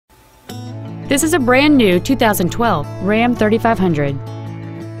This is a brand new 2012 Ram 3500.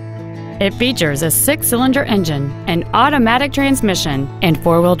 It features a 6-cylinder engine, an automatic transmission, and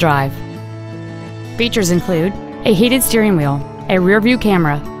 4-wheel drive. Features include a heated steering wheel, a rear-view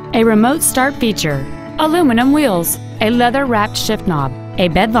camera, a remote start feature, aluminum wheels, a leather-wrapped shift knob, a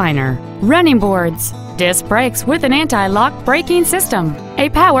bed liner, running boards, disc brakes with an anti-lock braking system, a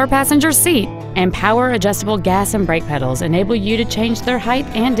power passenger seat, and power adjustable gas and brake pedals enable you to change their height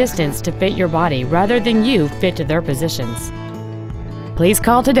and distance to fit your body rather than you fit to their positions. Please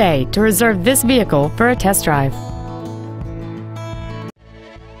call today to reserve this vehicle for a test drive.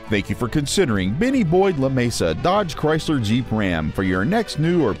 Thank you for considering Benny Boyd LaMesa Dodge Chrysler Jeep Ram for your next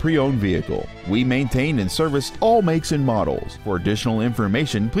new or pre-owned vehicle. We maintain and service all makes and models. For additional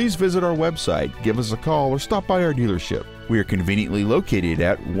information, please visit our website, give us a call, or stop by our dealership. We are conveniently located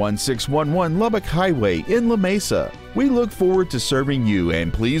at 1611 Lubbock Highway in Lamesa. We look forward to serving you,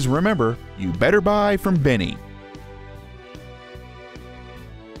 and please remember, you better buy from Benny.